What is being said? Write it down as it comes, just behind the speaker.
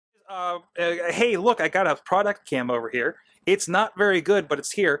Hey, look, I got a product cam over here. It's not very good, but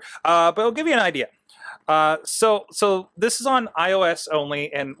it's here. But I'll give you an idea. So this is on iOS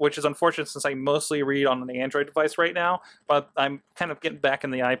only, and which is unfortunate since I mostly read on an Android device right now. But I'm kind of getting back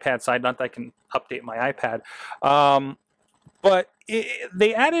in the iPad side. Not that I can update my iPad.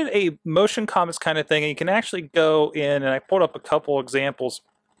 They added a motion comics kind of thing, and you can actually go in, and I pulled up a couple examples.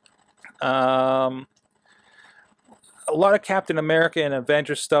 A lot of Captain America and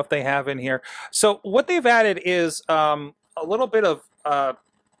Avengers stuff they have in here. So what they've added is a little bit of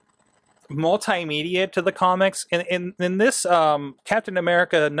multimedia to the comics. In this Captain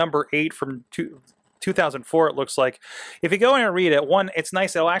America #8 from 2004, it looks like. If you go in and read it, one, it's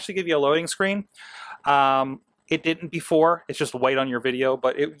nice. It'll actually give you a loading screen. It didn't before. It's just white on your video,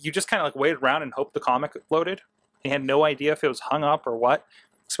 but you just kind of like waited around and hoped the comic loaded. You had no idea if it was hung up or what,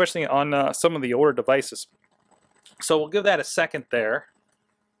 especially on some of the older devices. So we'll give that a second there.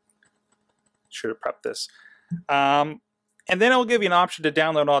 Should have prepped this. And then it'll give you an option to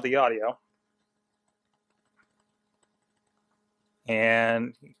download all the audio.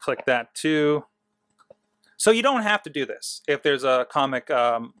 And click that too. So you don't have to do this if there's a comic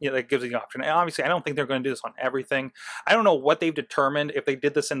that gives you the option. And obviously, I don't think they're going to do this on everything. I don't know what they've determined, if they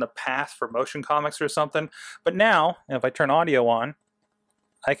did this in the past for motion comics or something. But now, if I turn audio on,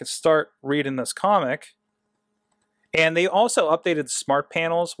 I can start reading this comic. And they also updated the smart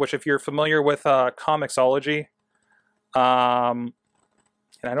panels, which if you're familiar with Comixology, and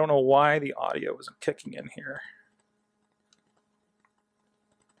I don't know why the audio isn't kicking in here.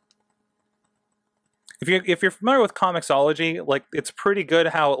 If you're familiar with Comixology, like it's pretty good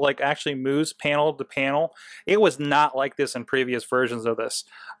how it like actually moves panel to panel. It was not like this in previous versions of this.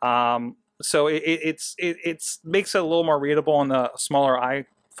 So it makes it a little more readable on the smaller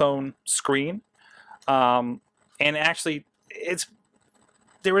iPhone screen. And actually,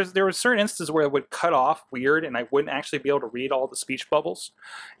 there were certain instances where it would cut off weird, and I wouldn't actually be able to read all the speech bubbles.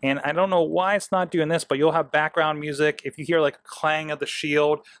 And I don't know why it's not doing this, but you'll have background music. If you hear like a clang of the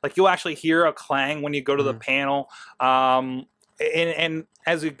shield, like you'll actually hear a clang when you go to the panel. And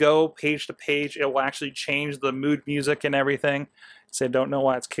as you go page to page, it will actually change the mood music and everything. So I don't know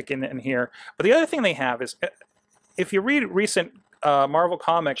why it's kicking in here. But the other thing they have is, if you read recent Marvel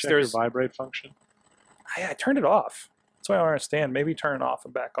comics, there's your vibrate function. I turned it off. That's why I don't understand. Maybe turn it off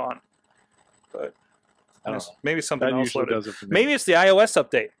and back on. But maybe something else loaded. Maybe it's the iOS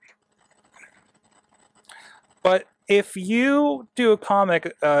update. But if you do a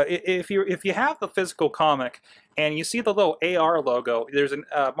comic, if you have the physical comic and you see the little AR logo, there's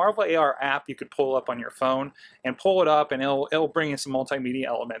a Marvel AR app you could pull up on your phone and pull it up, and it'll bring in some multimedia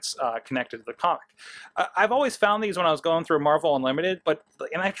elements connected to the comic. I've always found these when I was going through Marvel Unlimited,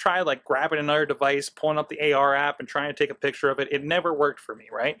 and I tried like grabbing another device, pulling up the AR app, and trying to take a picture of it. It never worked for me.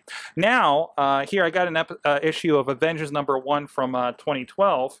 Right now, here I got an issue of Avengers #1 from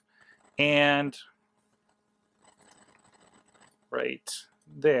 2012, and right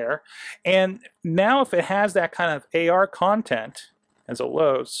there. And now if it has that kind of AR content as it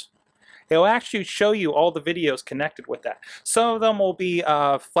loads, it'll actually show you all the videos connected with that. Some of them will be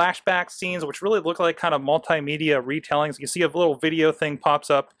flashback scenes, which really look like kind of multimedia retellings. You see a little video thing pops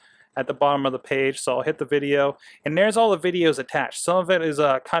up at the bottom of the page, so I'll hit the video, and there's all the videos attached. Some of it is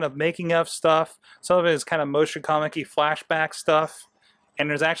kind of making of stuff, some of it is kind of motion comic-y flashback stuff, and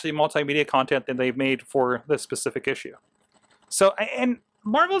there's actually multimedia content that they've made for this specific issue. So, and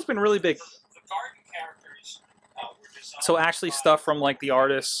Marvel's been really big. The garden characters were designed. So actually stuff from like the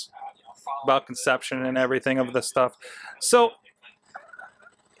artists about conception and everything of the stuff. So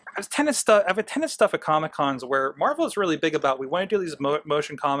I've attended stuff at Comic Cons where Marvel is really big about, we want to do these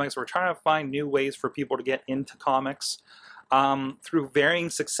motion comics. We're trying to find new ways for people to get into comics through varying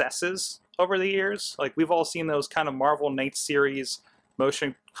successes over the years. Like we've all seen those kind of Marvel Night series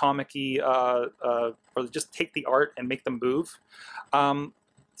motion comic-y, or just take the art and make them move.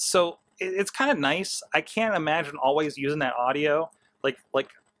 So it's kind of nice. I can't imagine always using that audio. Like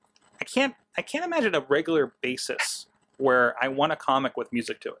I can't imagine a regular basis where I want a comic with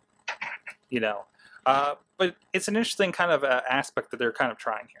music to it, you know. But it's an interesting kind of aspect that they're kind of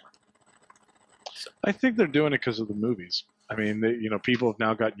trying here. So. I think they're doing it because of the movies. I mean, people have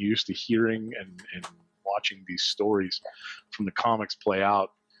now gotten used to hearing and watching these stories from the comics play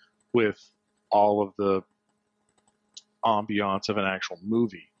out with all of the ambiance of an actual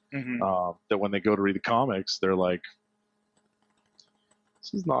movie. That when they go to read the comics, they're like,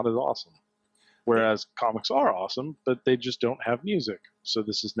 this is not as awesome. Whereas comics are awesome, but they just don't have music. So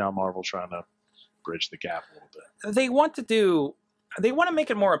this is now Marvel trying to bridge the gap a little bit. They want to make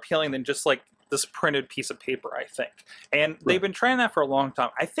it more appealing than just like this printed piece of paper, I think. And they've been trying that for a long time.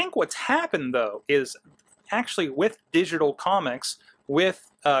 I think what's happened, though, is actually with digital comics, with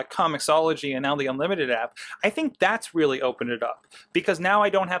Comixology and now the Unlimited app, I think that's really opened it up. Because now I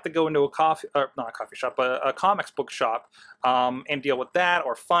don't have to go into not a coffee shop, but a comics book shop and deal with that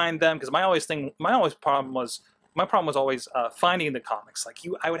or find them. Because my problem was always finding the comics. Like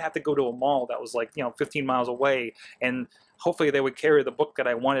I would have to go to a mall that was like 15 miles away, and hopefully they would carry the book that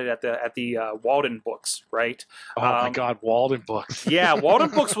I wanted at the Walden Books, right? Oh my God, Walden Books. Yeah, Walden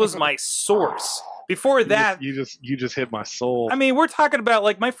Books was my source. Before that, you just hit my soul. I mean, we're talking about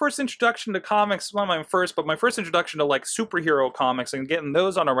like my first introduction to comics. Well, not my first, but my first introduction to like superhero comics and getting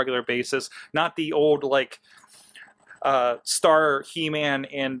those on a regular basis, not the old like Star, He-Man,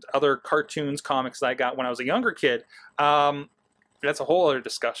 and other cartoons comics that I got when I was a younger kid. That's a whole other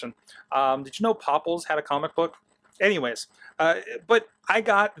discussion. Did you know Popples had a comic book? Anyways, but I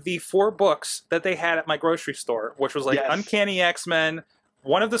got the 4 books that they had at my grocery store, which was like Uncanny X-Men,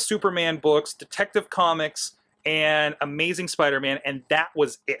 one of the Superman books, Detective Comics, and Amazing Spider-Man, and that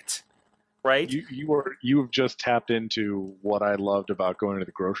was it. Right? You have just tapped into what I loved about going to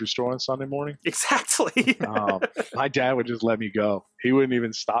the grocery store on Sunday morning. Exactly. My dad would just let me go. He wouldn't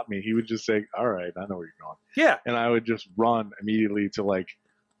even stop me. He would just say, "All right, I know where you're going." Yeah. And I would just run immediately to like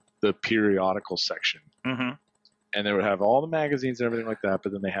the periodical section. Mm-hmm. And they would have all the magazines and everything like that,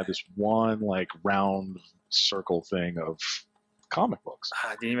 but then they had this one like round circle thing of comic books.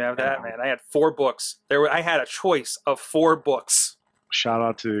 I didn't even have that, man. I had 4 books. I had a choice of 4 books. Shout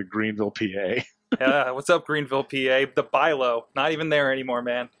out to Greenville, PA. Yeah, what's up, Greenville, PA? The Bilo, not even there anymore,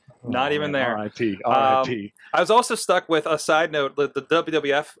 man. Not even there. R.I.P. R.I.P. I was also stuck with a side note, the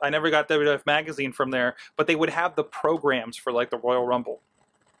WWF. I never got WWF magazine from there, but they would have the programs for like the Royal Rumble,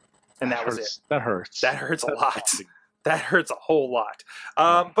 and that was it. That hurts. That hurts a lot. That hurts a whole lot.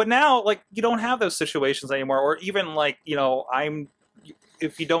 But now, like, you don't have those situations anymore, or even like,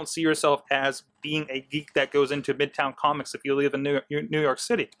 if you don't see yourself as being a geek that goes into Midtown Comics if you live in New York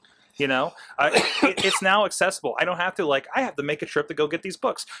City, it's now accessible. I don't have to I have to make a trip to go get these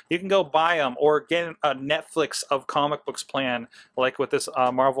books. You can go buy them or get a Netflix of comic books plan like with this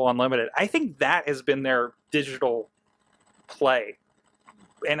Marvel Unlimited. I think that has been their digital play,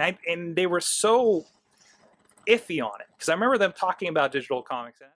 and they were so iffy on it because I remember them talking about digital comics.